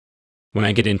When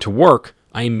I get into work,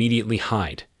 I immediately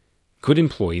hide. Good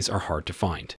employees are hard to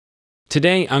find.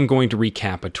 Today, I'm going to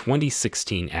recap a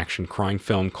 2016 action crime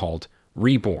film called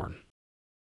Reborn.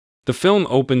 The film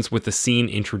opens with a scene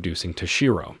introducing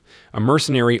Toshiro, a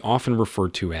mercenary often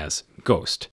referred to as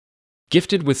Ghost.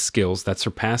 Gifted with skills that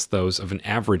surpass those of an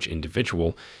average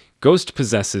individual, Ghost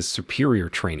possesses superior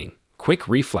training, quick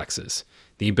reflexes,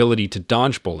 the ability to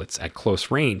dodge bullets at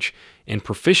close range, and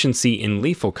proficiency in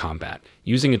lethal combat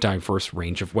using a diverse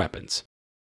range of weapons.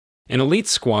 An elite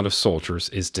squad of soldiers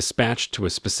is dispatched to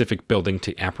a specific building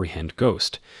to apprehend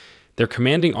Ghost. Their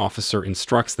commanding officer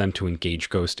instructs them to engage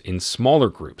Ghost in smaller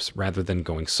groups rather than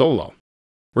going solo.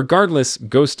 Regardless,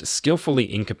 Ghost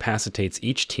skillfully incapacitates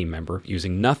each team member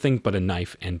using nothing but a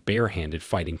knife and bare-handed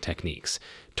fighting techniques,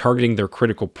 targeting their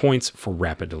critical points for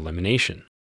rapid elimination.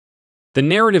 The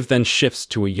narrative then shifts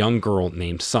to a young girl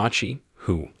named Sachi,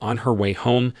 who, on her way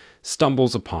home,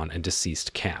 stumbles upon a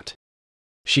deceased cat.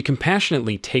 She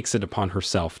compassionately takes it upon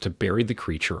herself to bury the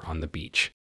creature on the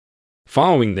beach.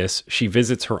 Following this, she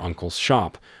visits her uncle's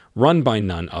shop, run by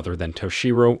none other than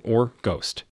Toshiro or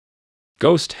Ghost.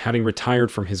 Ghost, having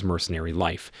retired from his mercenary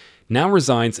life, now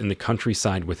resides in the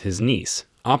countryside with his niece,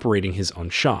 operating his own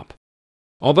shop.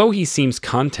 Although he seems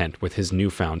content with his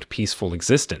newfound peaceful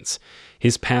existence,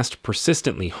 his past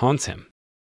persistently haunts him.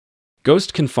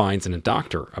 Ghost confides in a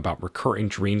doctor about recurring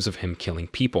dreams of him killing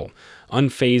people,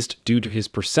 unfazed due to his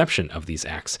perception of these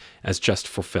acts as just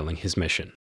fulfilling his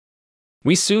mission.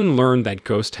 We soon learn that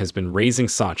Ghost has been raising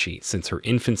Sachi since her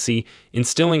infancy,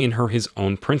 instilling in her his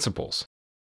own principles.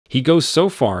 He goes so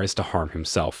far as to harm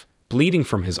himself, bleeding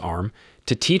from his arm,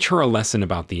 to teach her a lesson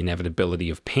about the inevitability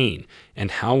of pain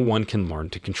and how one can learn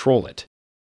to control it.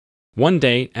 One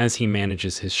day, as he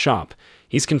manages his shop,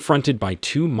 he's confronted by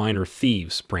two minor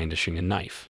thieves brandishing a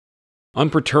knife.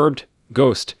 Unperturbed,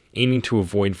 Ghost, aiming to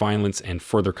avoid violence and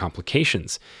further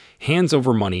complications, hands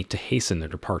over money to hasten their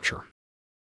departure.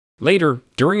 Later,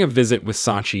 during a visit with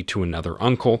Sachi to another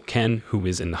uncle, Ken, who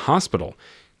is in the hospital,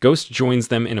 Ghost joins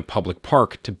them in a public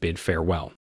park to bid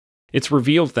farewell. It's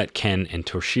revealed that Ken and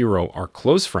Toshiro are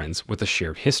close friends with a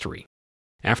shared history.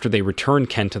 After they return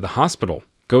Ken to the hospital,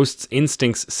 Ghost's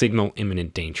instincts signal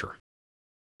imminent danger.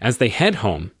 As they head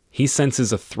home, he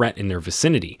senses a threat in their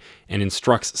vicinity and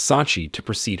instructs Sachi to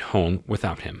proceed home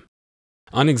without him.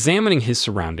 On examining his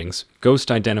surroundings,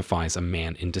 Ghost identifies a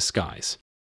man in disguise.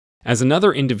 As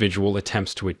another individual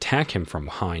attempts to attack him from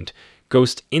behind,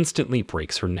 Ghost instantly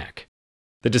breaks her neck.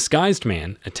 The disguised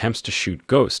man attempts to shoot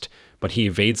Ghost, but he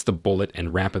evades the bullet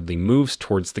and rapidly moves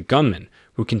towards the gunman,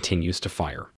 who continues to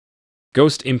fire.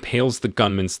 Ghost impales the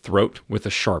gunman's throat with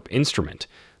a sharp instrument,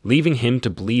 leaving him to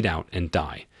bleed out and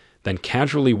die, then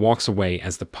casually walks away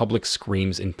as the public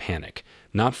screams in panic,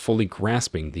 not fully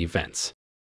grasping the events.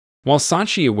 While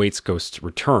Sachi awaits Ghost's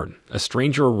return, a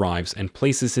stranger arrives and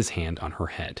places his hand on her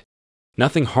head.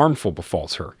 Nothing harmful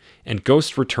befalls her, and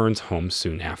Ghost returns home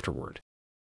soon afterward.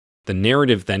 The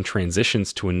narrative then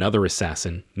transitions to another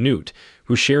assassin, Newt,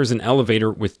 who shares an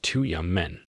elevator with two young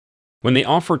men. When they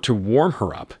offer to warm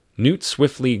her up, Newt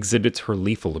swiftly exhibits her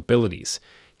lethal abilities,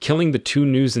 killing the two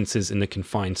nuisances in the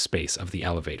confined space of the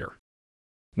elevator.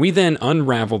 We then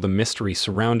unravel the mystery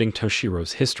surrounding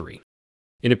Toshiro's history.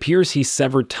 It appears he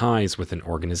severed ties with an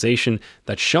organization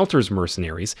that shelters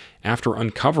mercenaries after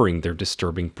uncovering their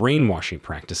disturbing brainwashing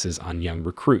practices on young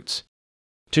recruits.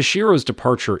 Toshiro's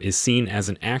departure is seen as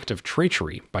an act of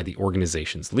treachery by the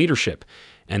organization's leadership,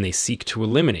 and they seek to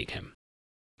eliminate him.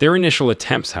 Their initial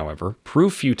attempts, however,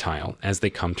 prove futile as they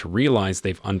come to realize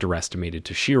they've underestimated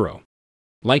Toshiro,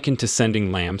 likened to sending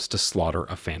lambs to slaughter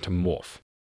a phantom wolf.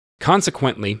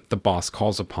 Consequently, the boss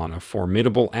calls upon a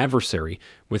formidable adversary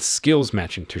with skills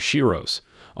matching Toshiro's,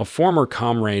 a former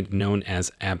comrade known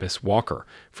as Abyss Walker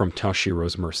from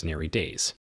Toshiro's mercenary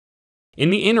days.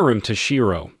 In the interim,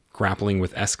 Toshiro, grappling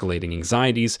with escalating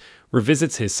anxieties,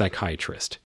 revisits his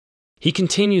psychiatrist. He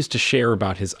continues to share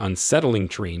about his unsettling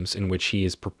dreams in which he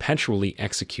is perpetually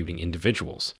executing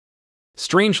individuals.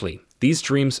 Strangely, these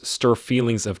dreams stir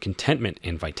feelings of contentment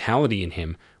and vitality in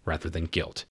him rather than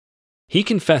guilt. He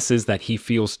confesses that he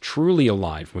feels truly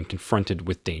alive when confronted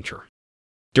with danger.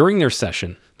 During their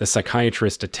session, the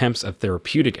psychiatrist attempts a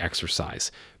therapeutic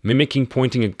exercise, mimicking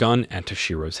pointing a gun at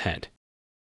Toshiro's head.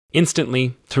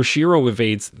 Instantly, Toshiro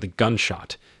evades the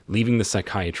gunshot, leaving the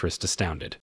psychiatrist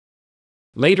astounded.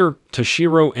 Later,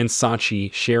 Toshiro and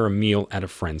Sachi share a meal at a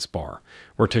friend's bar,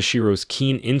 where Toshiro's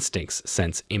keen instincts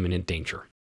sense imminent danger.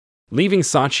 Leaving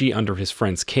Sachi under his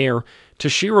friend's care,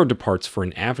 Toshiro departs for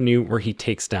an avenue where he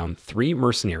takes down 3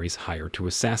 mercenaries hired to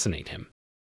assassinate him.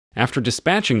 After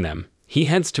dispatching them, he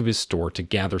heads to his store to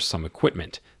gather some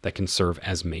equipment that can serve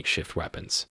as makeshift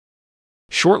weapons.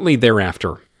 Shortly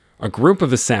thereafter, a group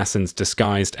of assassins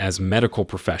disguised as medical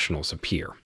professionals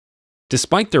appear.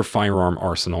 Despite their firearm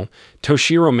arsenal,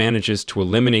 Toshiro manages to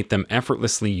eliminate them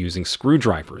effortlessly using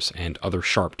screwdrivers and other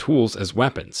sharp tools as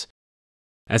weapons.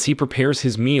 As he prepares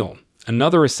his meal,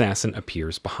 another assassin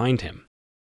appears behind him.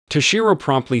 Toshiro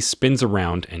promptly spins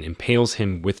around and impales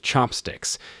him with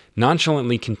chopsticks,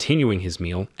 nonchalantly continuing his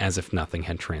meal as if nothing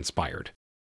had transpired.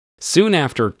 Soon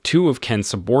after, two of Ken's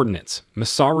subordinates,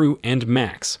 Masaru and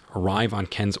Max, arrive on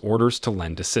Ken's orders to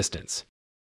lend assistance.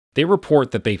 They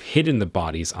report that they've hidden the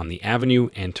bodies on the avenue,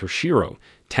 and Toshiro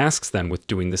tasks them with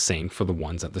doing the same for the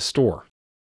ones at the store.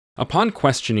 Upon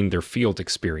questioning their field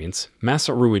experience,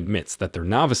 Masaru admits that they're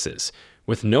novices,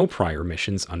 with no prior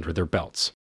missions under their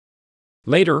belts.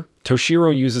 Later,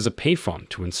 Toshiro uses a payphone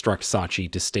to instruct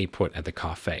Sachi to stay put at the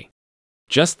cafe.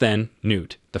 Just then,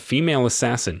 Newt, the female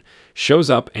assassin, shows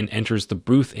up and enters the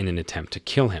booth in an attempt to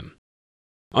kill him.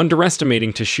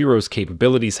 Underestimating Toshiro's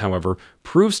capabilities, however,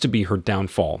 proves to be her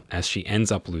downfall as she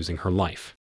ends up losing her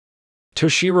life.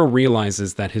 Toshiro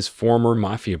realizes that his former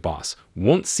mafia boss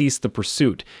won't cease the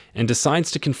pursuit and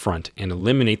decides to confront and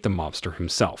eliminate the mobster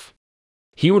himself.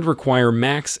 He would require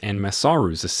Max and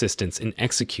Masaru's assistance in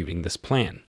executing this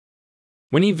plan.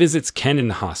 When he visits Ken in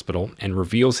the hospital and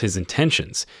reveals his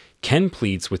intentions, Ken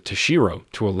pleads with Toshiro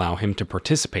to allow him to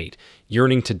participate,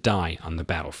 yearning to die on the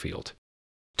battlefield.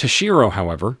 Toshiro,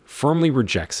 however, firmly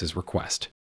rejects his request.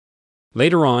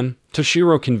 Later on,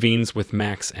 Toshiro convenes with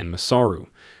Max and Masaru,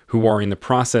 who are in the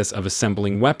process of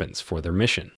assembling weapons for their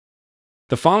mission.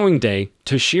 The following day,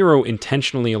 Toshiro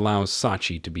intentionally allows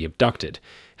Sachi to be abducted,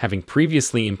 having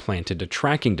previously implanted a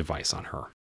tracking device on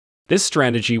her. This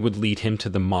strategy would lead him to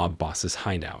the mob boss's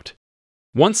hideout.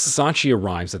 Once Sachi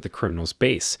arrives at the criminal's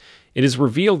base, it is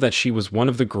revealed that she was one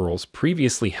of the girls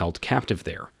previously held captive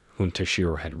there, whom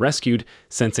Toshiro had rescued,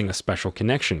 sensing a special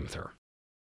connection with her.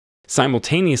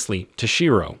 Simultaneously,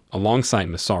 Toshiro, alongside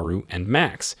Masaru and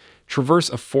Max, traverse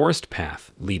a forest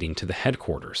path leading to the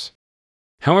headquarters.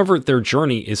 However, their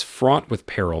journey is fraught with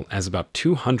peril as about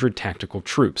 200 tactical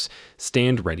troops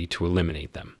stand ready to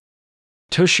eliminate them.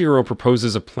 Toshiro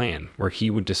proposes a plan where he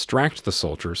would distract the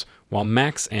soldiers while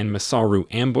Max and Masaru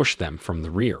ambush them from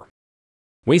the rear.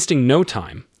 Wasting no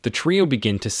time, the trio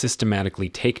begin to systematically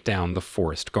take down the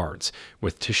forest guards,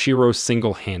 with Toshiro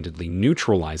single-handedly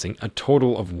neutralizing a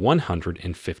total of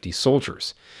 150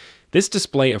 soldiers. This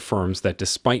display affirms that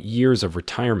despite years of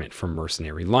retirement from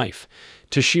mercenary life,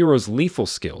 Toshiro's lethal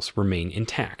skills remain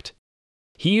intact.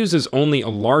 He uses only a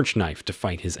large knife to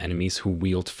fight his enemies who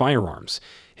wield firearms,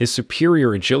 his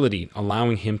superior agility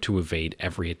allowing him to evade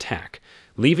every attack,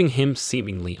 leaving him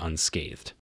seemingly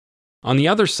unscathed. On the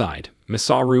other side,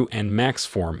 Masaru and Max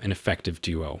form an effective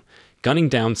duo, gunning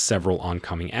down several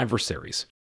oncoming adversaries.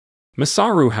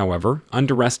 Masaru, however,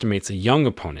 underestimates a young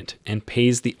opponent and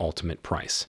pays the ultimate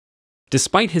price.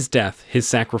 Despite his death, his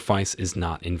sacrifice is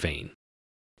not in vain.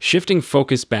 Shifting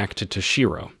focus back to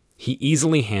Toshiro, he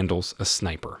easily handles a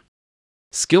sniper.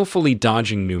 Skillfully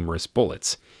dodging numerous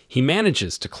bullets, he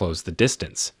manages to close the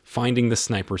distance, finding the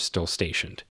sniper still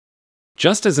stationed.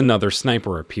 Just as another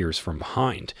sniper appears from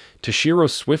behind, Toshiro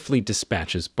swiftly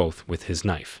dispatches both with his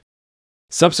knife.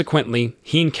 Subsequently,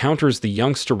 he encounters the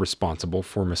youngster responsible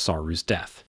for Masaru's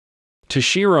death.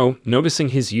 Toshiro, noticing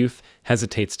his youth,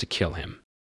 hesitates to kill him.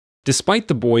 Despite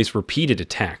the boy's repeated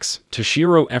attacks,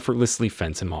 Toshiro effortlessly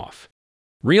fends him off.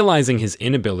 Realizing his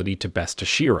inability to best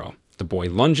Toshiro, the boy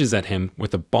lunges at him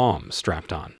with a bomb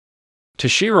strapped on.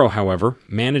 Toshiro, however,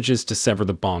 manages to sever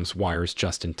the bomb's wires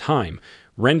just in time,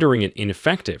 rendering it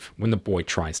ineffective when the boy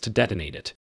tries to detonate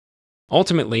it.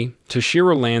 Ultimately,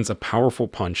 Toshiro lands a powerful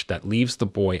punch that leaves the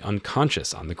boy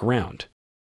unconscious on the ground.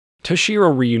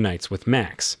 Toshiro reunites with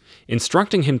Max,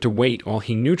 instructing him to wait while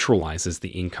he neutralizes the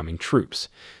incoming troops.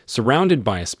 Surrounded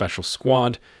by a special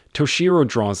squad, Toshiro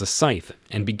draws a scythe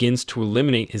and begins to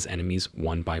eliminate his enemies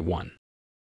one by one.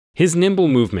 His nimble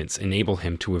movements enable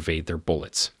him to evade their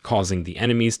bullets, causing the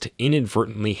enemies to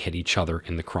inadvertently hit each other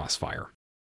in the crossfire.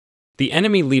 The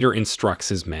enemy leader instructs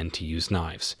his men to use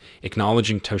knives,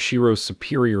 acknowledging Toshiro's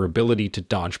superior ability to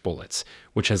dodge bullets,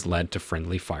 which has led to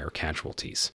friendly fire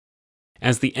casualties.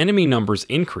 As the enemy numbers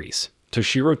increase,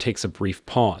 Toshiro takes a brief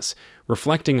pause,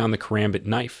 reflecting on the karambit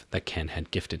knife that Ken had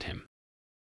gifted him.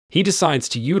 He decides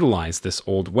to utilize this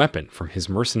old weapon from his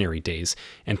mercenary days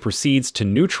and proceeds to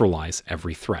neutralize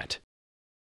every threat.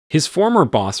 His former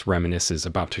boss reminisces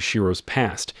about Toshiro's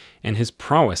past and his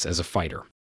prowess as a fighter.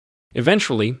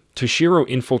 Eventually, Toshiro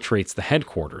infiltrates the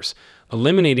headquarters,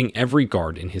 eliminating every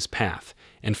guard in his path,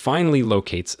 and finally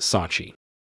locates Sachi.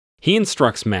 He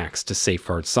instructs Max to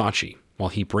safeguard Sachi, while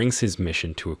he brings his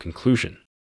mission to a conclusion.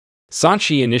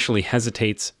 Sachi initially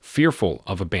hesitates, fearful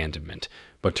of abandonment,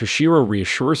 but Toshiro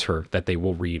reassures her that they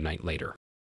will reunite later.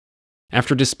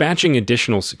 After dispatching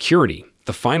additional security,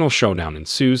 the final showdown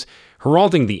ensues,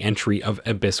 heralding the entry of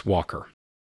Abyss Walker.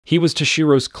 He was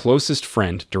Toshiro's closest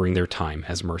friend during their time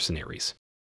as mercenaries.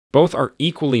 Both are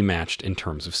equally matched in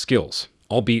terms of skills,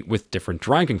 albeit with different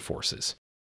driving forces.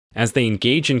 As they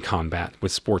engage in combat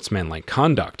with sportsmanlike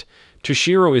conduct,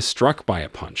 Toshiro is struck by a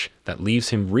punch that leaves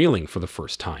him reeling for the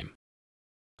first time.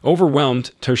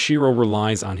 Overwhelmed, Toshiro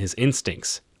relies on his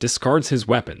instincts, discards his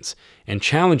weapons, and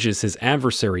challenges his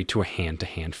adversary to a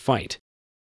hand-to-hand fight.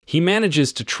 He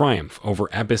manages to triumph over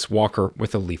Abyss Walker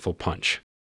with a lethal punch.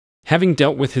 Having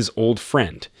dealt with his old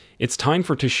friend, it's time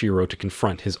for Toshiro to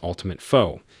confront his ultimate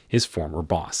foe, his former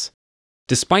boss.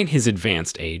 Despite his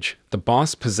advanced age, the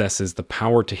boss possesses the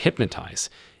power to hypnotize,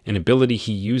 an ability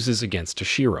he uses against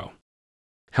Toshiro.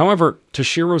 However,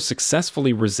 Toshiro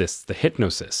successfully resists the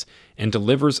hypnosis and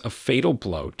delivers a fatal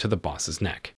blow to the boss's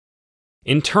neck.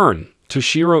 In turn,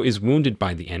 Toshiro is wounded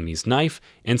by the enemy's knife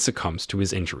and succumbs to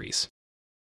his injuries.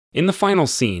 In the final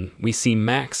scene, we see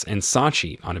Max and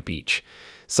Sachi on a beach.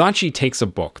 Sachi takes a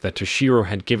book that Toshiro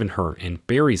had given her and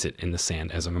buries it in the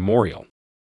sand as a memorial.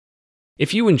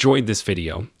 If you enjoyed this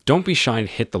video, don't be shy to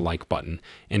hit the like button,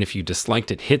 and if you disliked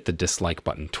it, hit the dislike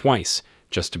button twice,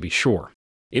 just to be sure.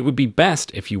 It would be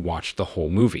best if you watched the whole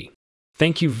movie.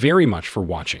 Thank you very much for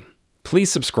watching.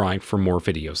 Please subscribe for more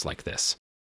videos like this.